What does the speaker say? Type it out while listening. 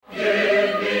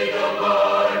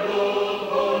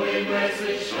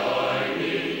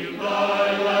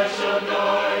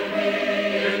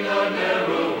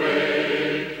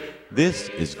This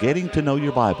is Getting to Know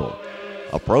Your Bible,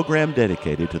 a program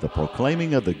dedicated to the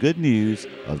proclaiming of the good news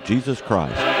of Jesus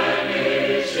Christ.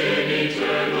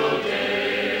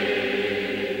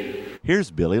 Here's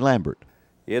Billy Lambert.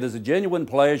 It is a genuine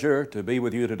pleasure to be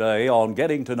with you today on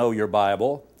Getting to Know Your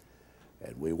Bible,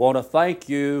 and we want to thank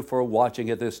you for watching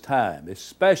at this time,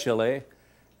 especially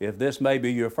if this may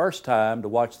be your first time to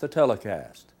watch the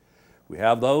telecast. We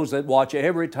have those that watch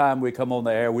every time we come on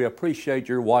the air. We appreciate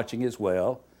your watching as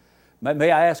well.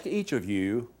 May I ask each of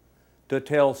you to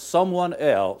tell someone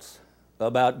else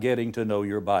about getting to know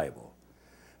your Bible.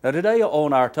 Now today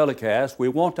on our telecast, we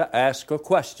want to ask a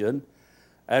question,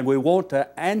 and we want to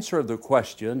answer the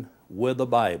question with the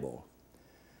Bible.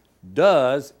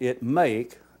 Does it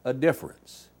make a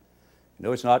difference? You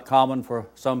know, it's not common for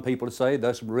some people to say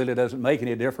this really doesn't make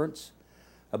any difference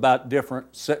about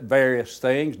various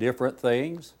things, different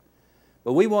things.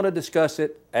 But we want to discuss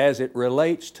it as it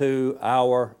relates to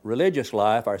our religious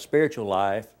life, our spiritual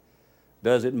life.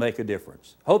 Does it make a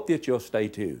difference? Hope that you'll stay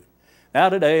tuned. Now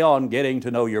today on Getting to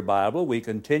Know Your Bible, we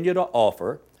continue to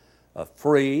offer a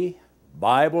free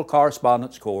Bible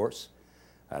correspondence course.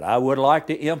 And I would like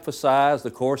to emphasize the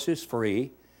course is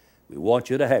free. We want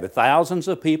you to have it. Thousands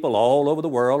of people all over the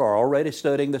world are already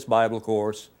studying this Bible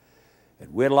course,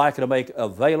 and we'd like to make it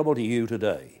available to you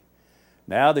today.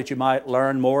 Now that you might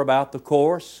learn more about the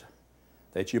course,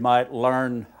 that you might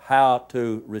learn how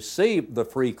to receive the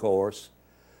free course,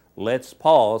 let's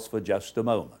pause for just a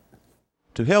moment.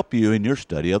 To help you in your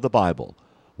study of the Bible,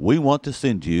 we want to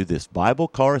send you this Bible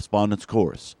correspondence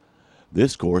course.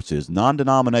 This course is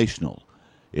non-denominational.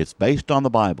 It's based on the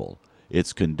Bible.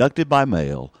 It's conducted by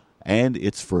mail, and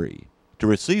it's free. To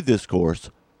receive this course,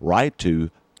 write to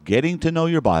Getting to Know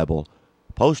Your Bible,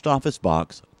 Post Office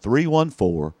Box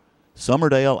 314,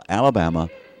 Summerdale, Alabama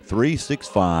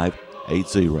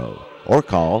 36580, or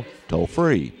call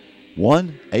toll-free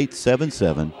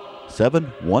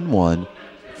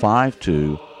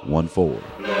 1-877-711-5214.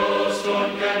 No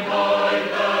storm can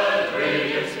hide that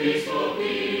radiance peaceful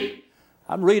peace.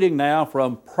 I'm reading now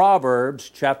from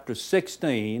Proverbs chapter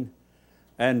 16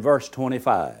 and verse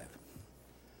 25.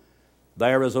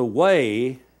 There is a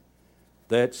way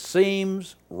that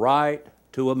seems right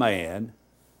to a man,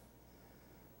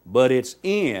 but its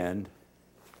end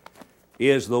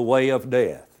is the way of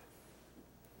death.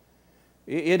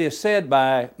 It is said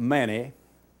by many,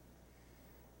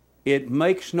 it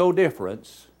makes no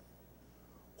difference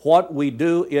what we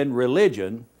do in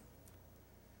religion,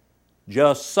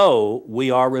 just so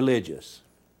we are religious.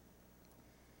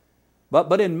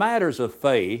 But in matters of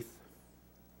faith,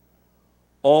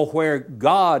 or where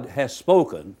God has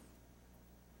spoken,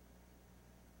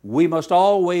 we must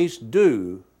always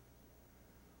do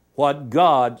what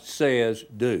God says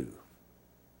do.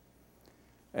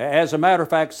 As a matter of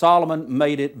fact, Solomon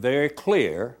made it very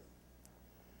clear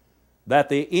that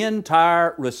the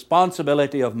entire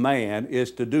responsibility of man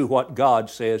is to do what God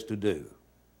says to do.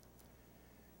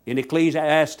 In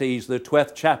Ecclesiastes, the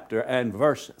 12th chapter and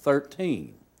verse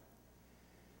 13,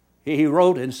 he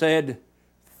wrote and said,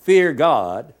 "Fear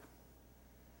God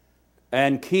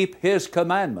and keep His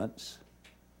commandments,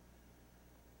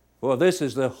 for this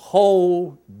is the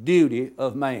whole duty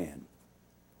of man."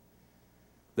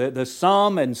 The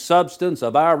sum and substance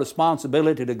of our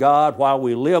responsibility to God while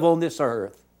we live on this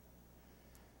earth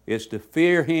is to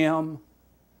fear Him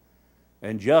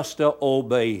and just to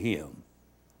obey Him.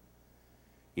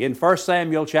 In 1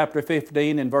 Samuel chapter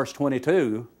 15 and verse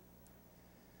 22,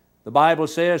 the Bible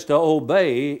says to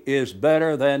obey is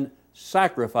better than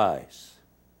sacrifice,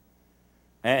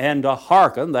 and to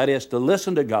hearken, that is to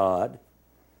listen to God,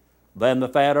 than the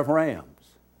fat of rams.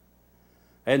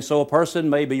 And so a person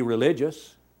may be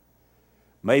religious,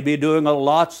 may be doing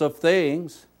lots of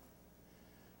things,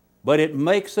 but it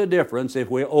makes a difference if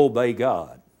we obey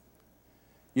God.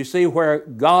 You see, where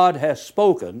God has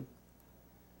spoken,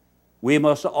 we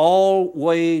must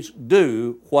always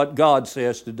do what God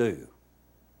says to do.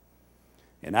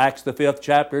 In Acts the 5th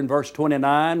chapter and verse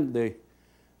 29,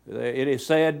 it is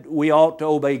said we ought to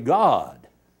obey God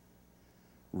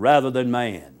rather than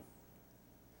man.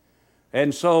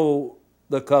 And so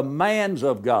the commands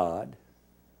of God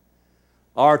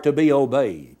are to be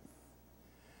obeyed.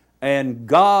 And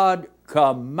God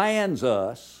commands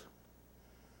us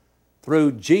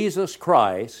through Jesus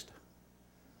Christ,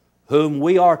 whom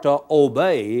we are to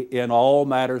obey in all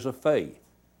matters of faith.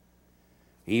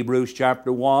 Hebrews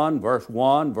chapter 1,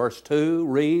 verse 2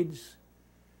 reads,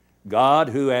 "God,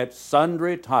 who at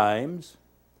sundry times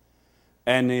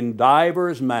and in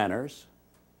divers manners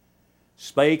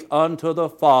spake unto the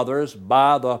fathers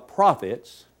by the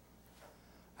prophets,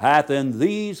 hath in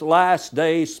these last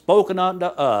days spoken unto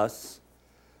us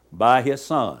by His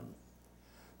Son.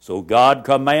 So God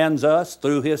commands us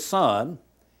through His Son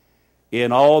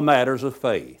in all matters of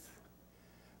faith.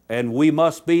 And we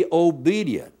must be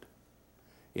obedient.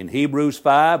 In Hebrews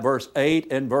 5, verse 8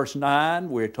 and verse 9,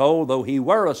 we're told, though He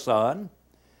were a son,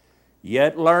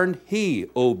 yet learned He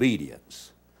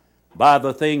obedience by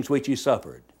the things which He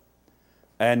suffered.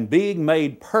 And being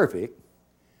made perfect,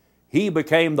 He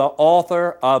became the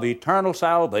author of eternal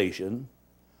salvation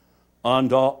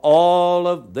unto all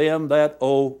of them that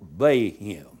obey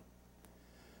Him.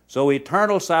 So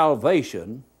eternal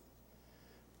salvation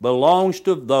belongs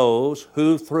to those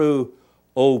who through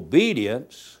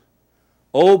obedience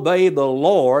obey the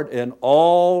Lord in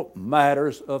all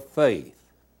matters of faith.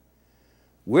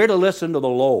 We're to listen to the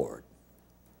Lord.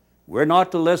 We're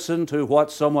not to listen to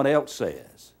what someone else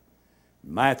says.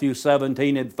 Matthew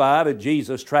 17 and 5, at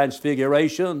Jesus'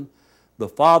 transfiguration, the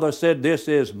Father said, "This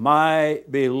is my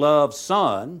beloved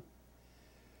Son,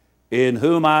 in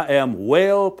whom I am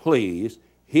well pleased.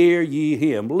 Hear ye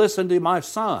Him." Listen to my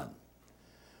Son.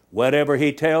 Whatever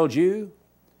He tells you,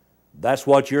 that's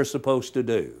what you're supposed to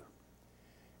do.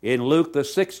 In Luke the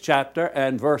 6th chapter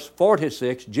and verse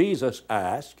 46, Jesus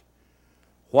asked,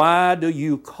 "Why do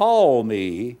you call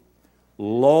me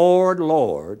Lord,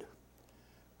 Lord,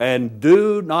 and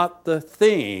do not the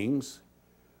things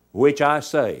which I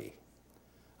say?"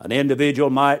 An individual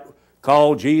might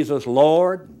call Jesus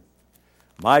Lord,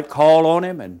 might call on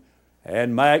Him,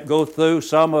 and might go through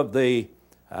some of the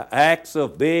acts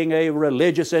of being a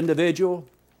religious individual.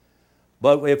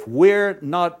 But if we're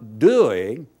not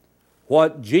doing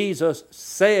what Jesus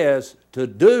says to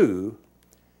do,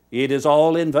 it is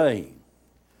all in vain.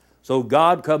 So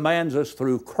God commands us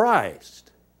through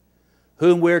Christ,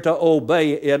 whom we're to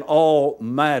obey in all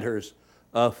matters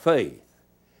of faith.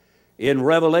 In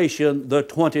Revelation, the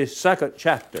 22nd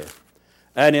chapter,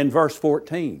 and in verse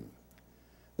 14,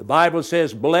 the Bible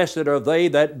says, "Blessed are they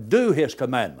that do His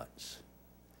commandments,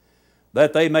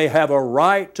 that they may have a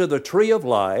right to the tree of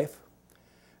life,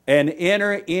 and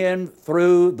enter in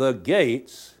through the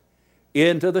gates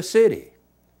into the city.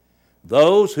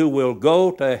 Those who will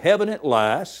go to heaven at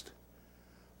last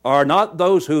are not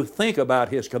those who think about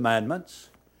His commandments,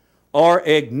 or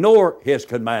ignore His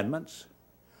commandments,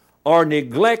 or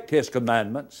neglect His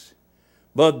commandments,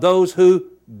 but those who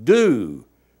do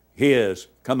His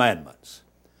commandments."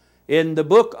 In the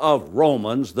book of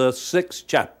Romans, the 6th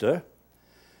chapter,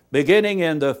 beginning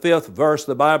in the 5th verse,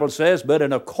 the Bible says, "But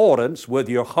in accordance with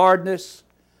your hardness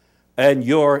and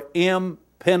your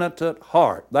impenitent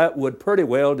heart." That would pretty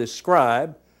well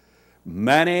describe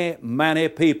many, many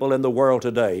people in the world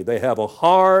today. They have a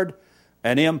hard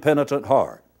and impenitent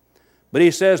heart. But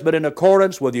he says, "But in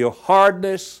accordance with your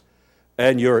hardness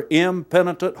and your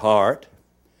impenitent heart,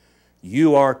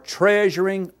 you are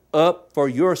treasuring up for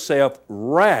yourself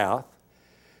wrath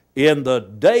in the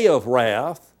day of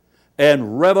wrath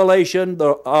and revelation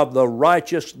of the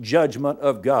righteous judgment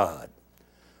of God,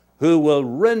 who will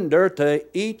render to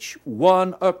each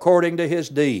one according to his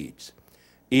deeds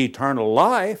eternal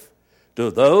life to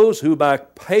those who by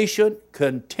patient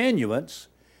continuance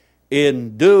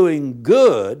in doing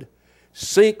good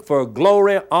seek for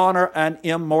glory, honor, and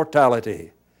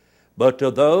immortality, but to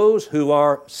those who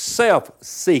are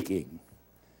self-seeking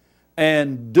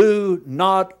and do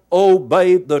not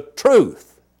obey the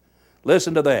truth."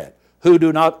 Listen to that. "Who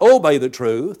do not obey the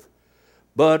truth,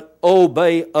 but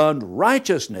obey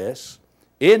unrighteousness,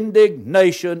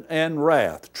 indignation and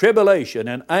wrath, tribulation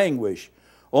and anguish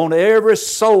on every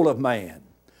soul of man,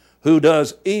 who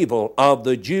does evil, of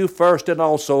the Jew first and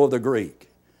also of the Greek.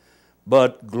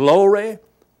 But glory,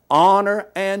 honor,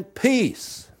 and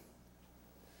peace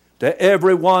to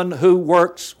everyone who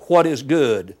works what is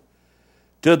good,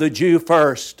 to the Jew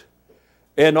first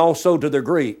and also to the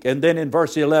Greek." And then in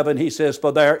verse 11 he says,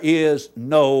 "For there is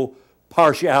no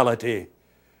partiality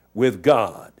with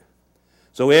God."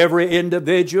 So every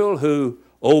individual who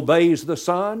obeys the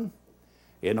Son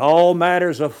in all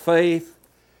matters of faith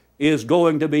is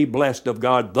going to be blessed of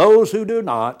God. Those who do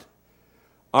not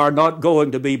are not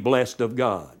going to be blessed of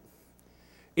God.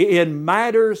 In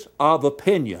matters of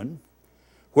opinion,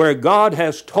 where God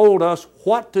has told us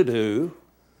what to do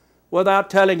without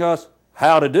telling us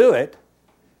how to do it,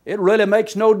 it really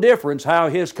makes no difference how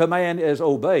His command is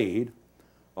obeyed,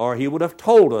 or He would have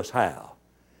told us how,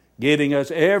 giving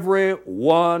us every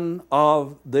one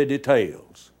of the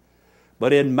details.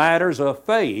 But in matters of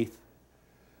faith,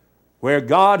 where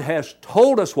God has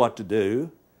told us what to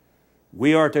do,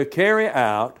 we are to carry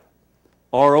out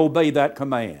or obey that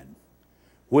command.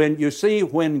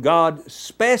 When God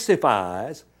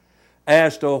specifies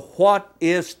as to what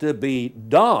is to be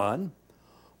done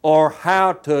or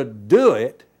how to do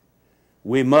it,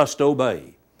 we must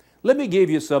obey. Let me give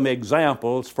you some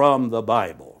examples from the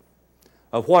Bible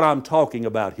of what I'm talking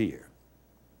about here.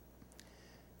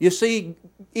 You see,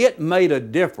 it made a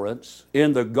difference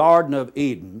in the Garden of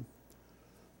Eden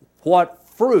what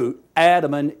fruit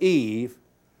Adam and Eve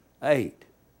ate.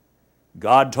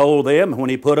 God told them when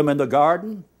He put them in the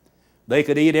garden, they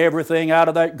could eat everything out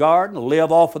of that garden,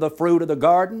 live off of the fruit of the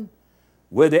garden,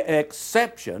 with the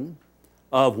exception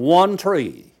of one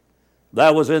tree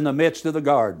that was in the midst of the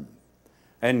garden.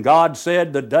 And God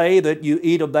said, the day that you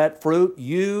eat of that fruit,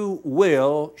 you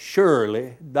will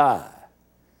surely die.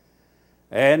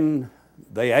 And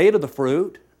they ate of the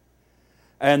fruit,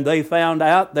 and they found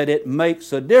out that it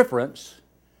makes a difference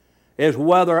is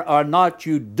whether or not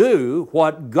you do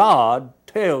what God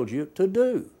tells you to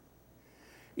do.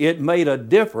 It made a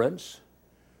difference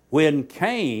when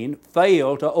Cain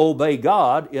failed to obey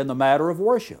God in the matter of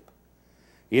worship.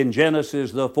 In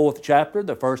Genesis, the 4th chapter,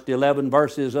 the first 11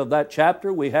 verses of that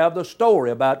chapter, we have the story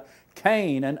about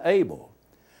Cain and Abel.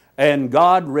 And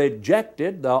God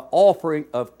rejected the offering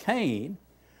of Cain,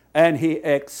 and He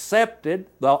accepted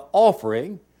the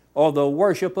offering or the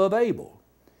worship of Abel.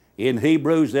 In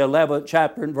Hebrews, the 11th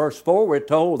chapter and verse 4, we're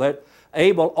told that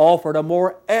Abel offered a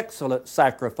more excellent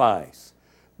sacrifice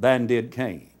than did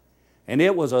Cain. And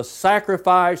it was a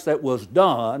sacrifice that was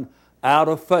done out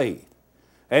of faith.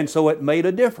 And so it made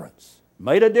a difference.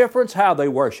 Made a difference how they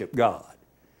worshiped God.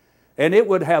 And it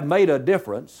would have made a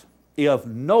difference if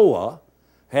Noah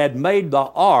had made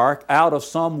the ark out of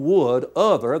some wood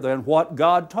other than what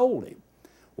God told him.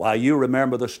 Why, you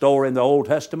remember the story in the Old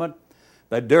Testament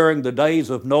that during the days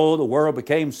of Noah the world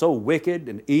became so wicked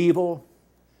and evil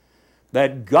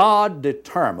that God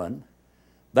determined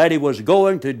that He was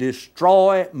going to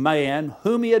destroy man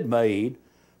whom He had made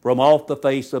from off the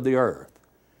face of the earth.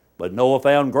 But Noah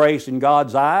found grace in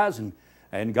God's eyes,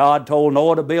 and God told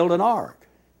Noah to build an ark.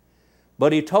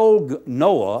 But He told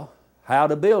Noah how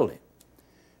to build it.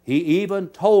 He even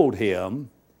told him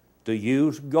to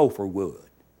use gopher wood.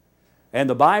 And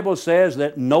the Bible says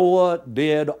that Noah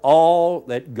did all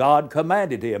that God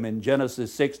commanded him in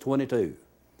Genesis 6:22.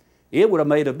 It would have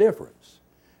made a difference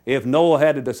if Noah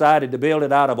had decided to build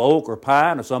it out of oak or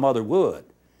pine or some other wood.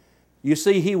 You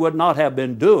see, he would not have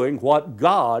been doing what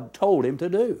God told him to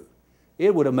do.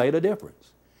 It would have made a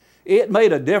difference. It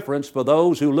made a difference for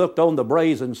those who looked on the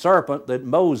brazen serpent that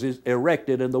Moses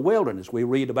erected in the wilderness. We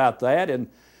read about that in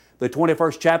the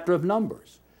 21st chapter of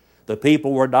Numbers. The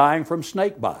people were dying from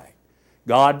snake bite.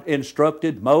 God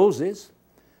instructed Moses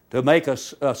to make a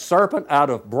serpent out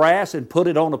of brass and put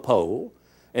it on a pole,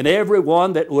 and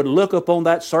everyone that would look upon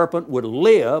that serpent would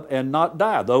live and not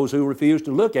die. Those who refused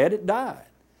to look at it died.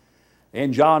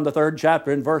 In John the 3rd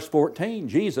chapter in verse 14,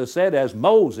 Jesus said, as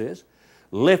Moses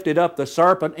lifted up the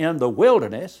serpent in the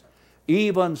wilderness,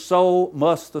 even so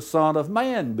must the Son of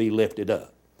Man be lifted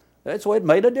up. That's why it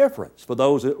made a difference for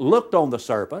those that looked on the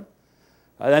serpent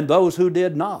and those who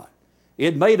did not.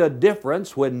 It made a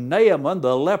difference when Naaman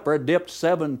the leper dipped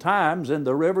 7 times in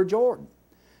the river Jordan.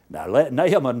 Now,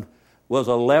 Naaman was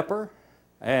a leper,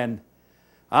 and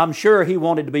I'm sure he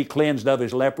wanted to be cleansed of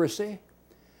his leprosy.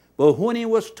 But when he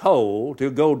was told to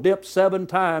go dip 7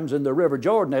 times in the river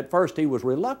Jordan, at first he was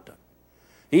reluctant.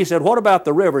 He said, what about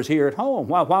the rivers here at home?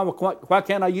 Why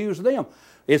can't I use them?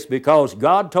 It's because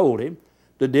God told him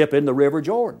to dip in the river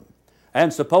Jordan.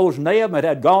 And suppose Naaman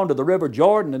had gone to the river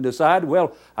Jordan and decided,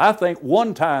 well, I think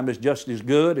 1 time is just as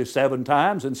good as 7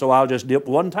 times, and so I'll just dip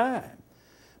 1 time.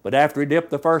 But after he dipped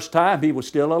the first time, he was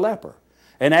still a leper.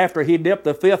 And after he dipped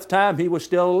the 5th time, he was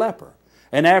still a leper.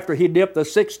 And after he dipped the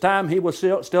 6th time, he was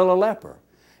still a leper.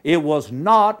 It was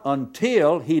not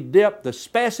until he dipped the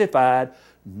specified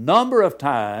number of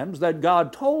times that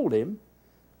God told him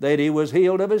that he was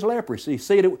healed of his leprosy.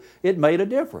 See, it made a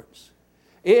difference.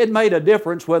 It made a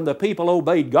difference when the people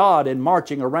obeyed God in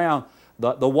marching around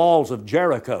the walls of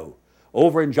Jericho.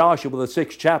 Over in Joshua, the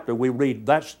 6th chapter, we read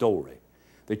that story.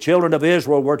 The children of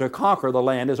Israel were to conquer the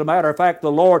land. As a matter of fact,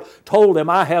 the Lord told them,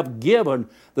 I have given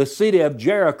the city of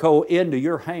Jericho into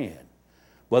your hand.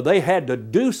 Well, they had to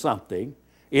do something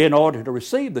in order to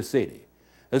receive the city.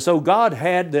 And so God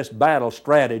had this battle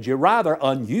strategy, a rather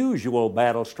unusual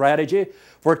battle strategy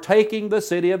for taking the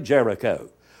city of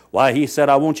Jericho. Why, He said,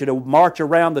 I want you to march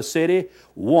around the city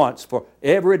once for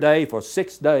every day for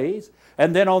 6 days.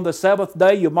 And then on the 7th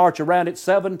day, you march around it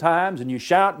 7 times and you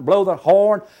shout and blow the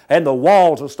horn and the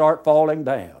walls will start falling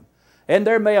down. And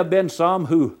there may have been some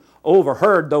who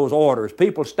overheard those orders,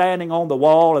 people standing on the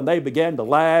wall, and they began to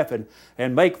laugh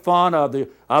and make fun of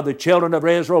the children of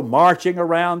Israel marching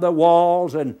around the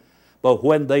walls. But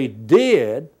when they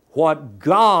did what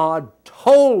God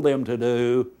told them to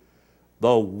do,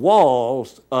 the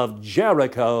walls of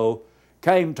Jericho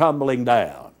came tumbling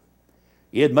down.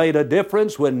 It made a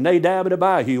difference when Nadab and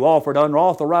Abihu offered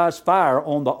unauthorized fire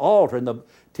on the altar in the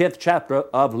 10th chapter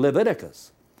of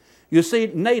Leviticus. You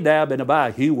see, Nadab and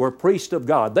Abihu were priests of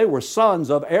God. They were sons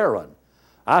of Aaron.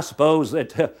 I suppose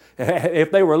that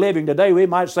if they were living today, we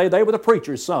might say they were the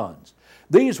preacher's sons.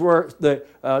 These were the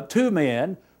two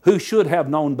men who should have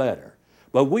known better.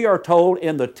 But we are told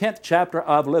in the 10th chapter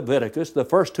of Leviticus, the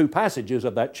first two passages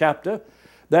of that chapter,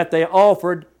 that they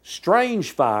offered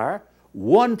strange fire.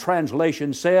 One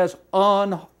translation says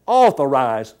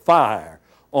unauthorized fire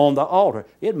on the altar.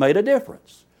 It made a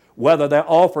difference whether they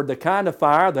offered the kind of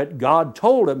fire that God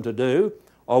told them to do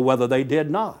or whether they did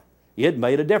not. It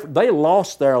made a difference. They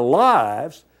lost their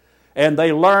lives, and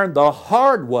they learned the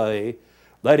hard way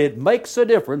that it makes a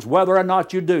difference whether or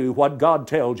not you do what God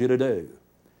tells you to do.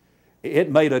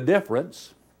 It made a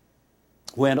difference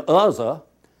when Uzzah,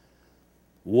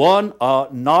 one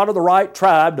not of the right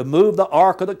tribe to move the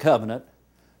Ark of the Covenant,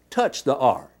 touched the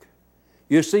Ark.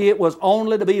 You see, it was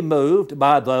only to be moved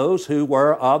by those who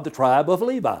were of the tribe of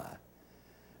Levi.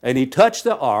 And he touched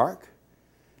the Ark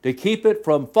to keep it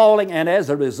from falling, and as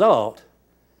a result,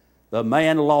 the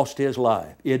man lost his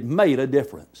life. It made a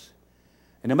difference.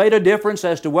 And it made a difference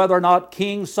as to whether or not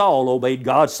King Saul obeyed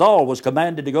God. Saul was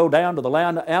commanded to go down to the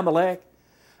land of Amalek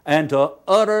and to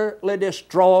utterly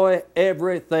destroy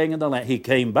everything in the land. He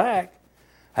came back,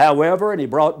 however, and he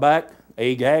brought back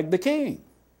Agag the king.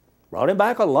 Brought him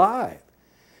back alive.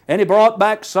 And he brought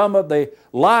back some of the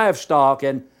livestock,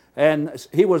 and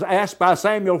he was asked by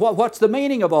Samuel, what's the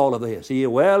meaning of all of this? He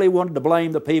wanted to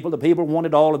blame the people. The people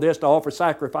wanted all of this to offer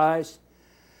sacrifice.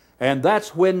 And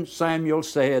that's when Samuel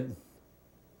said,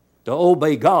 to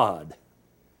obey God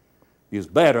is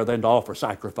better than to offer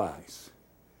sacrifice.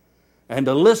 And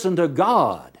to listen to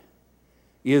God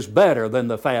is better than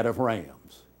the fat of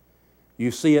rams. You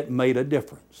see, it made a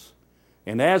difference.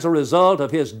 And as a result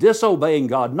of his disobeying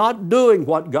God, not doing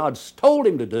what God told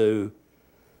him to do,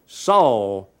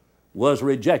 Saul was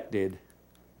rejected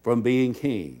from being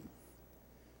king.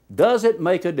 Does it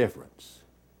make a difference?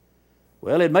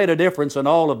 Well, it made a difference in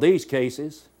all of these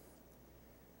cases.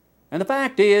 And the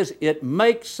fact is, it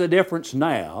makes a difference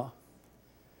now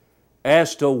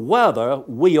as to whether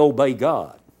we obey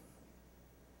God.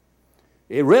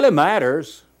 It really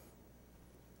matters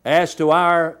as to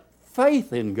our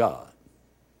faith in God.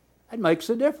 It makes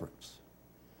a difference.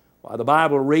 Why, the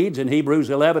Bible reads in Hebrews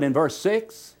 11 and verse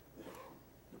 6,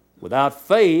 without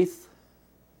faith,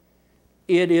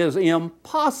 it is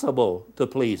impossible to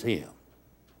please Him.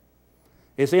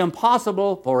 It's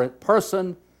impossible for a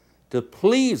person to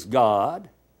please God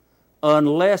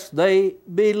unless they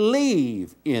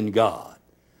believe in God.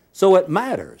 So it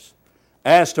matters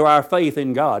as to our faith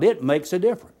in God. It makes a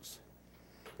difference.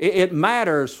 It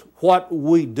matters what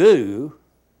we do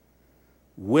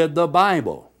with the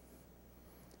Bible.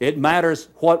 It matters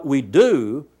what we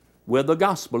do with the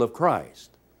gospel of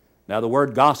Christ. Now, the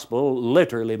word gospel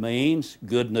literally means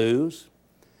good news.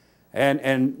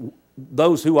 And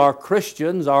those who are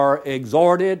Christians are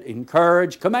exhorted,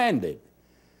 encouraged, commanded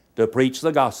to preach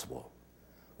the gospel.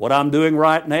 What I'm doing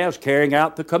right now is carrying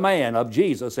out the command of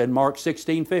Jesus in Mark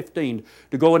 16:15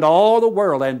 to go into all the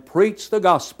world and preach the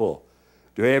gospel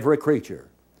to every creature.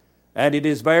 And it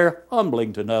is very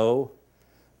humbling to know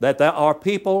that there are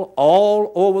people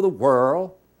all over the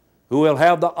world who will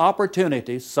have the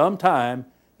opportunity sometime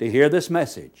to hear this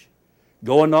message.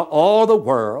 Go into all the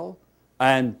world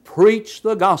and preach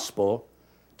the gospel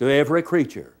to every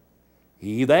creature.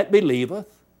 He that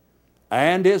believeth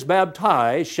and is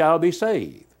baptized shall be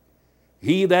saved.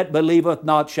 He that believeth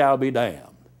not shall be damned.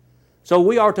 So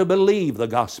we are to believe the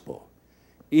gospel.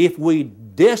 If we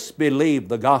disbelieve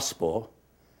the gospel,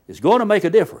 it's going to make a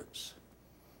difference.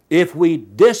 If we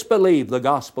disbelieve the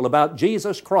gospel about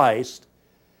Jesus Christ,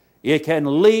 it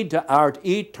can lead to our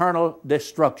eternal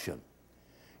destruction.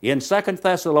 In 2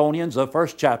 Thessalonians, the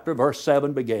first chapter, verse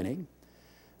 7 beginning,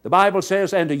 the Bible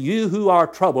says, "And to you who are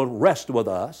troubled, rest with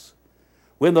us,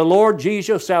 when the Lord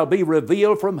Jesus shall be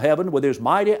revealed from heaven with His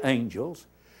mighty angels,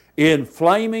 in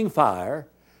flaming fire,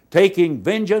 taking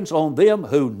vengeance on them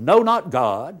who know not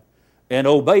God, and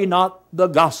obey not the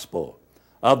gospel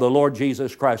of the Lord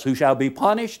Jesus Christ, who shall be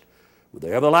punished with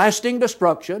everlasting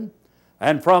destruction,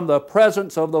 and from the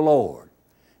presence of the Lord."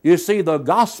 You see, the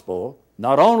gospel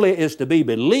not only is to be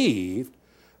believed,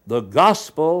 the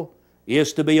gospel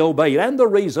is to be obeyed. And the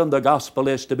reason the gospel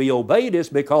is to be obeyed is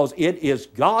because it is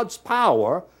God's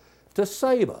power to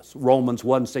save us, Romans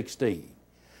 1:16.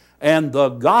 And the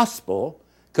gospel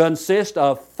consist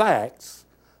of facts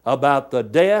about the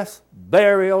death,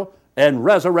 burial, and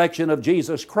resurrection of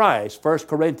Jesus Christ. 1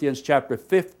 Corinthians chapter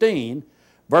 15,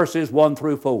 verses 1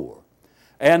 through 4.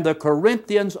 And the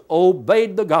Corinthians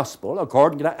obeyed the gospel,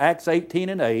 according to Acts 18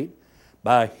 and 8,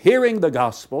 by hearing the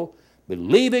gospel,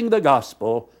 believing the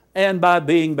gospel, and by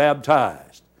being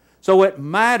baptized. So it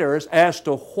matters as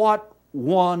to what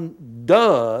one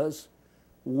does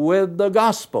with the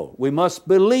gospel. We must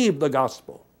believe the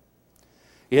gospel.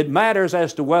 It matters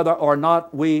as to whether or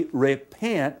not we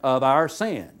repent of our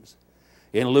sins.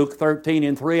 In Luke 13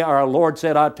 and 3, our Lord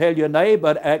said, I tell you, nay,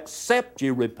 but except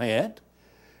you repent,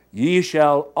 ye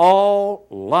shall all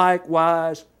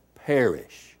likewise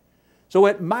perish. So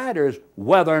it matters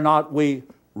whether or not we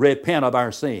repent of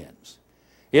our sins.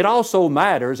 It also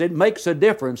matters, it makes a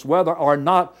difference whether or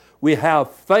not we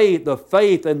have faith, the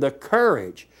faith and the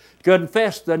courage to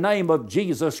confess the name of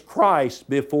Jesus Christ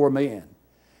before men.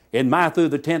 In Matthew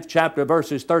the 10th chapter,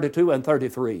 verses 32 and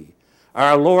 33,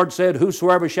 our Lord said,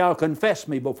 whosoever shall confess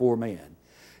me before men,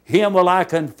 him will I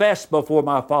confess before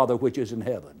my Father which is in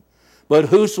heaven. But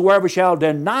whosoever shall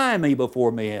deny me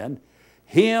before men,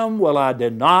 him will I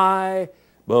deny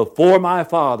before my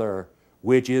Father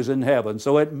which is in heaven.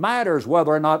 So it matters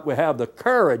whether or not we have the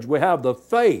courage, we have the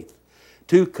faith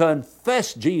to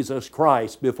confess Jesus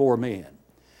Christ before men.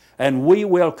 And we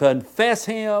will confess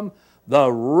Him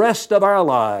the rest of our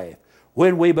life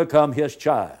when we become His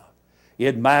child.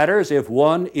 It matters if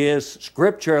one is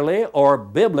scripturally or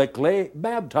biblically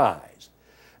baptized.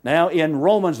 Now in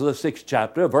Romans the 6th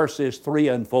chapter, verses 3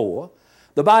 and 4,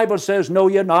 the Bible says, know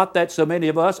ye not that so many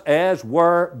of us as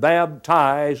were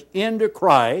baptized into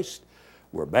Christ,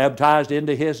 were baptized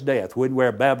into His death. When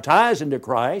we're baptized into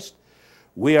Christ,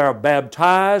 we are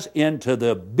baptized into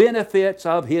the benefits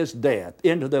of His death,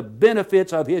 into the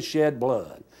benefits of His shed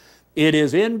blood. It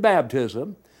is in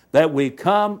baptism that we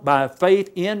come by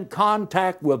faith in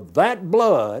contact with that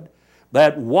blood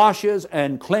that washes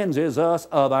and cleanses us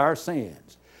of our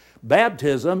sins.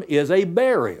 Baptism is a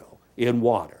burial in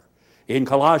water. In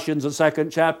Colossians the 2nd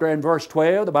chapter and verse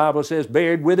 12, the Bible says,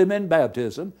 buried with Him in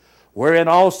baptism, wherein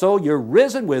also you're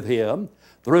risen with Him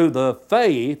through the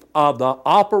faith of the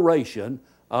operation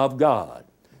of God.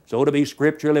 So to be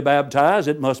scripturally baptized,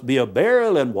 it must be a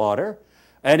burial in water,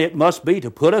 and it must be to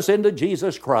put us into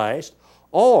Jesus Christ,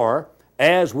 or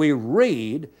as we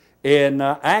read in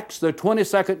Acts the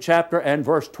 22nd chapter and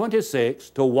verse 26,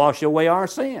 to wash away our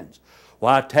sins.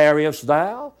 Why tarriest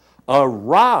thou?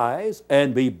 Arise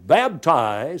and be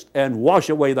baptized and wash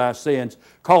away thy sins,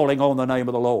 calling on the name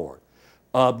of the Lord.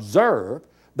 Observe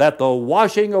that the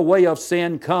washing away of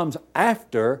sin comes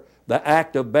after the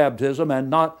act of baptism and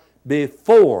not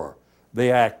before the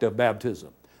act of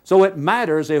baptism. So it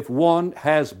matters if one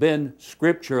has been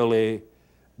scripturally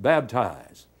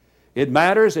baptized. It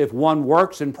matters if one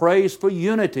works and prays for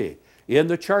unity in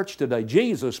the church today.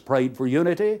 Jesus prayed for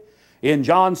unity. In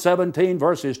John 17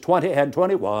 verses 20 and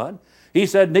 21, He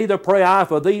said, neither pray I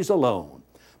for these alone,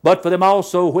 but for them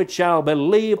also which shall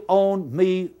believe on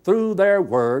me through their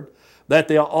word, that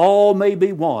they all may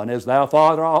be one, as thou,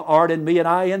 Father, art in me and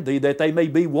I in thee, that they may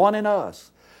be one in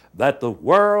us, that the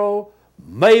world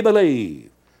may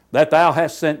believe that thou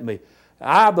hast sent me.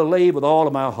 I believe with all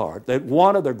of my heart that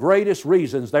one of the greatest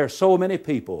reasons there are so many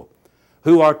people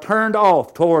who are turned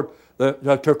off toward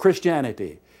to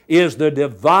Christianity is the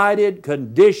divided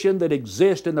condition that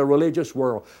exists in the religious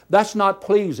world. That's not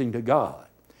pleasing to God.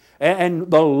 And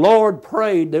the Lord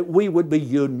prayed that we would be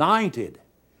united,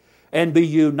 and be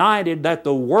united that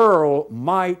the world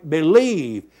might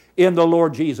believe in the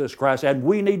Lord Jesus Christ. And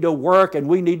we need to work and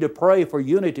we need to pray for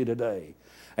unity today.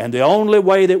 And the only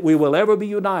way that we will ever be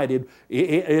united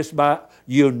is by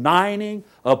uniting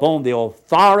upon the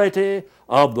authority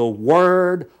of the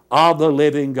Word of the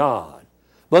living God.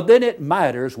 But then it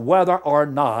matters whether or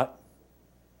not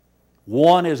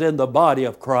one is in the body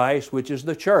of Christ, which is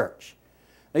the church.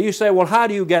 Now you say, well, how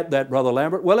do you get that, Brother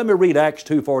Lambert? Well, let me read Acts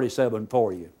 2:47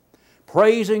 for you.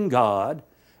 Praising God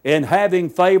and having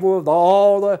favor with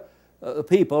all the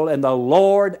people, and the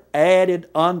Lord added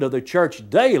unto the church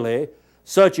daily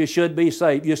such as should be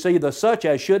saved. You see, the such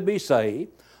as should be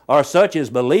saved are such as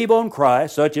believe on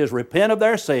Christ, such as repent of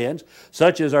their sins,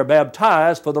 such as are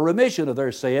baptized for the remission of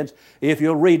their sins, if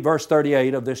you'll read verse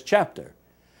 38 of this chapter.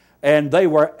 And they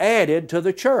were added to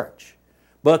the church.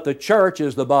 But the church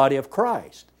is the body of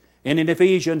Christ. And in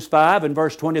Ephesians 5 and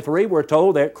verse 23, we're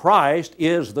told that Christ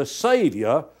is the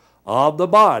Savior of the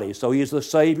body. So He's the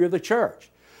Savior of the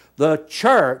church. The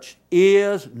church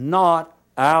is not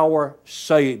our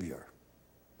Savior.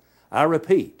 I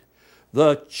repeat,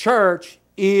 the church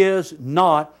is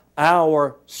not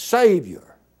our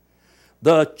Savior.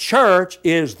 The church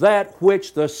is that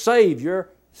which the Savior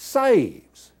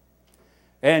saves.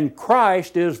 And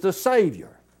Christ is the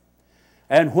Savior.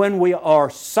 And when we are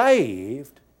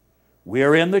saved,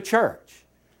 we're in the church.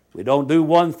 We don't do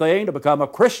one thing to become a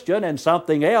Christian and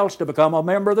something else to become a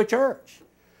member of the church.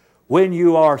 When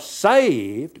you are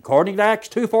saved, according to Acts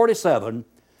 2:47,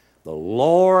 the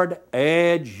Lord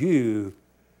adds you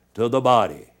to the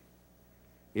body.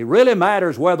 It really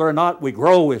matters whether or not we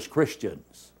grow as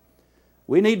Christians.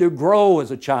 We need to grow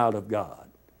as a child of God.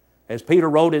 As Peter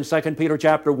wrote in 2 Peter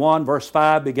chapter 1, verse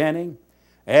 5 beginning,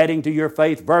 adding to your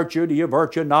faith virtue, to your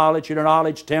virtue knowledge, to your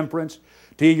knowledge temperance,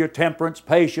 to your temperance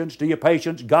patience, to your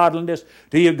patience godliness,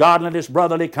 to your godliness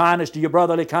brotherly kindness, to your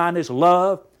brotherly kindness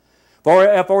love.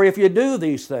 For if you do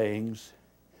these things,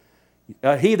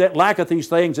 he that lacketh these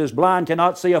things is blind,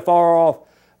 cannot see afar off,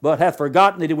 but hath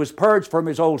forgotten that he was purged from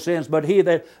his old sins. But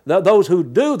those who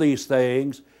do these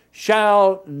things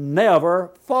shall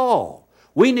never fall.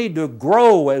 We need to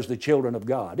grow as the children of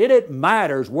God. It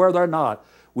matters whether or not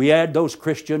we add those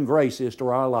Christian graces to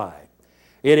our life.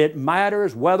 It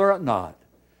matters whether or not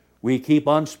we keep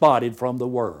unspotted from the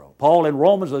world. Paul in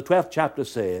Romans the 12th chapter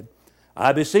said,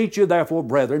 I beseech you therefore,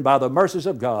 brethren, by the mercies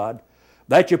of God,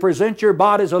 that you present your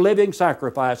bodies a living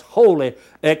sacrifice, holy,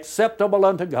 acceptable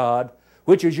unto God,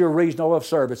 which is your reasonable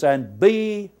service, and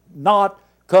be not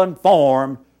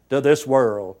conformed to this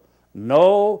world.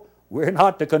 No, we're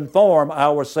not to conform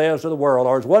ourselves to the world.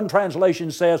 Or as one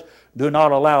translation says, do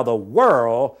not allow the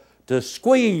world to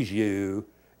squeeze you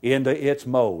into its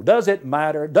mold. Does it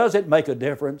matter? Does it make a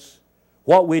difference?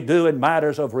 What we do in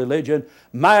matters of religion,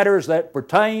 matters that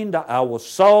pertain to our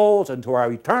souls and to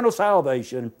our eternal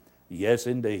salvation, yes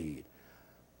indeed.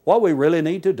 What we really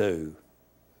need to do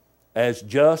is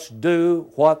just do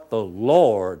what the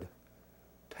Lord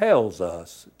tells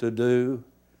us to do,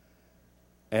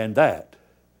 and that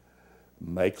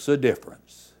makes a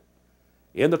difference.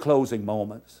 In the closing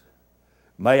moments,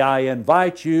 may I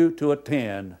invite you to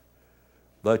attend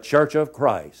the Church of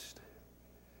Christ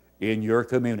in your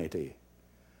community.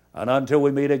 And until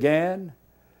we meet again,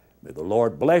 may the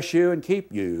Lord bless you and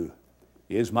keep you,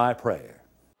 is my prayer.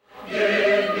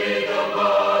 Give me the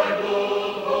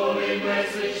Bible, holy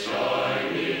message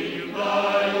shining,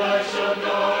 thy light shall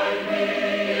guide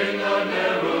me in the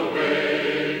narrow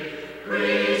way.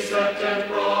 Precept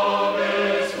and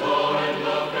promise, law and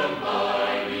love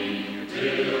combining,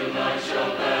 till night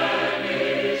shall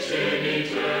vanish in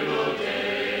eternal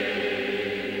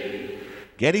day.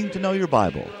 Getting to Know Your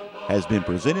Bible has been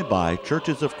presented by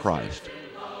Churches of Christ.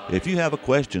 If you have a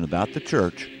question about the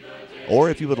church, or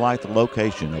if you would like the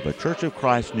location of a Church of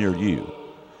Christ near you,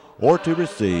 or to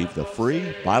receive the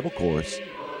free Bible course,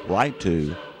 write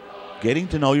to Getting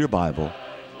to Know Your Bible,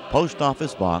 Post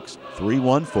Office Box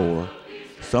 314,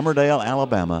 Summerdale,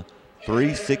 Alabama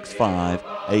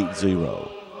 36580,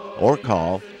 or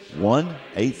call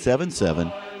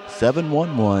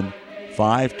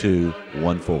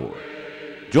 1-877-711-5214.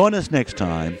 Join us next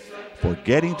time for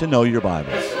Getting to Know Your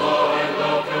Bible.